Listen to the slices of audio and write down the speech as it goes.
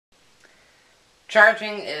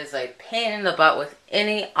Charging is a pain in the butt with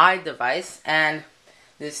any iDevice, and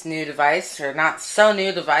this new device, or not so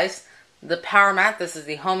new device, the PowerMat, this is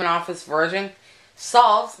the home and office version,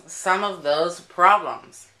 solves some of those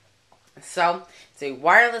problems. So, it's a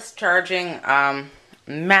wireless charging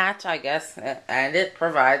mat, I guess, and it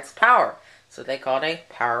provides power. So they call it a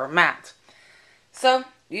PowerMat. So,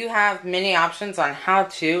 you have many options on how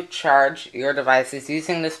to charge your devices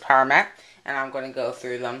using this PowerMat, and I'm going to go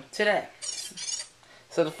through them today.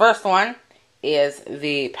 So the first one is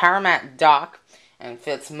the PowerMat dock, and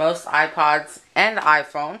fits most iPods and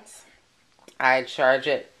iPhones. I charge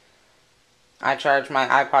my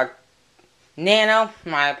iPod Nano,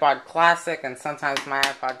 my iPod Classic, and sometimes my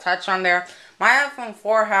iPod Touch on there. My iPhone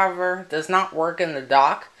 4, however, does not work in the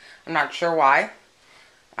dock. I'm not sure why.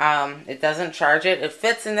 It doesn't charge it. It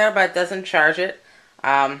fits in there, but it doesn't charge it.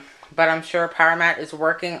 But I'm sure PowerMat is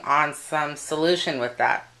working on some solution with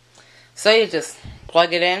that. So you just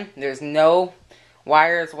plug it in. There's no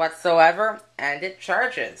wires whatsoever, and it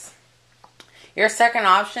charges. Your second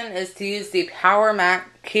option is to use the PowerMat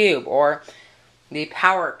Cube, or the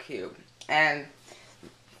Power Cube. And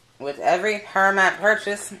with every PowerMat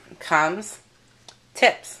purchase comes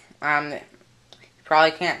tips. You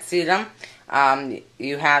probably can't see them.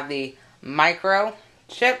 You have the micro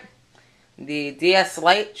chip, the DS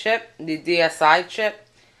Lite chip, the DSi chip,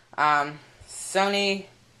 Sony,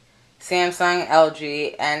 Samsung,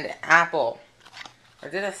 LG, and Apple. Or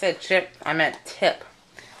did I say chip? I meant tip.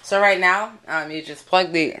 So right now, you just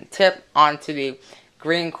plug the tip onto the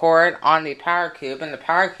green cord on the Power Cube, and the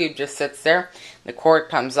Power Cube just sits there. The cord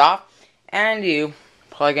comes off, and you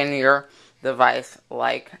plug in your device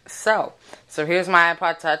like so. So here's my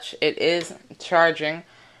iPod Touch. It is charging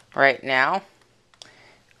right now.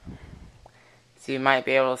 So you might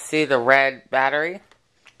be able to see the red battery.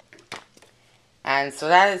 And so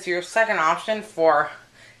that is your second option for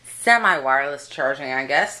semi-wireless charging, I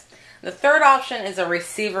guess. The third option is a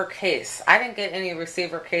receiver case. I didn't get any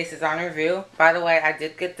receiver cases on review. By the way, I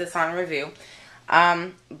did get this on review.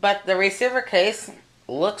 But the receiver case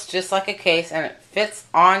looks just like a case, and it fits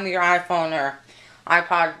on your iPhone or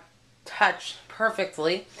iPod Touch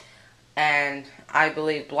perfectly. And I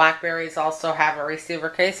believe Blackberries also have a receiver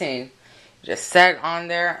case, and you just set it on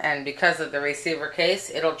there, and because of the receiver case,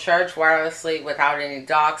 it'll charge wirelessly without any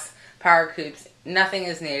docks, power cubes. Nothing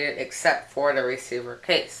is needed except for the receiver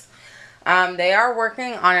case. They are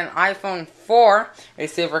working on an iPhone 4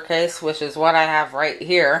 receiver case, which is what I have right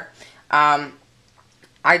here. I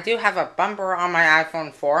do have a bumper on my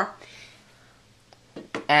iPhone 4,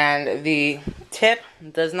 and the tip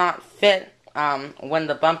does not fit when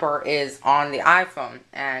the bumper is on the iPhone.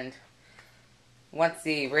 And once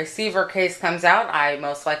the receiver case comes out, I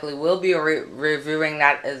most likely will be reviewing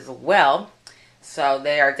that as well. So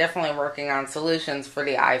they are definitely working on solutions for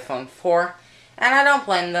the iPhone 4. And I don't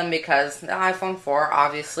blame them, because the iPhone 4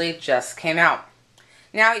 obviously just came out.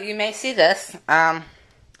 Now you may see this.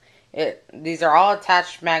 These are all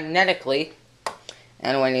attached magnetically.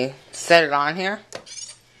 And when you set it on here,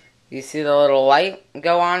 you see the little light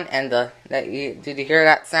go on, and did you hear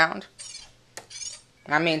that sound?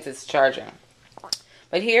 That means it's charging.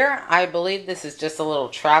 But here, I believe this is just a little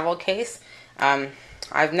travel case. I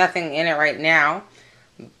have nothing in it right now,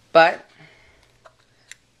 but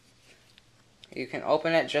you can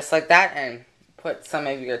open it just like that and put some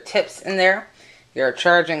of your tips in there, your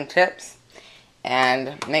charging tips,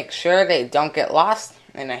 and make sure they don't get lost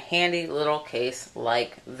in a handy little case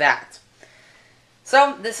like that.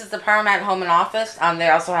 So this is the PowerMat Home and Office. They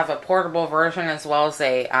also have a portable version as well as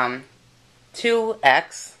a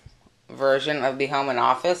 2X version of the Home and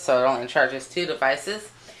Office, so it only charges 2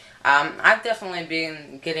 devices. I've definitely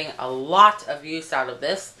been getting a lot of use out of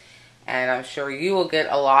this, and I'm sure you will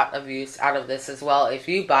get a lot of use out of this as well if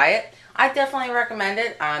you buy it. I definitely recommend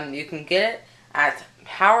it. You can get it at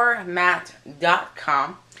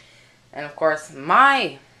PowerMat.com, and of course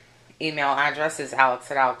my email address is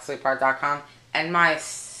alex@alexsleepart.com, and my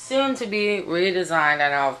soon-to-be redesigned, I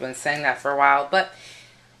know I've been saying that for a while, but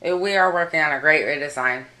we are working on a great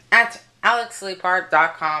redesign at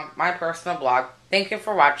alexsleepart.com, my personal blog. Thank you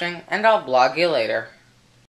for watching, and I'll blog you later.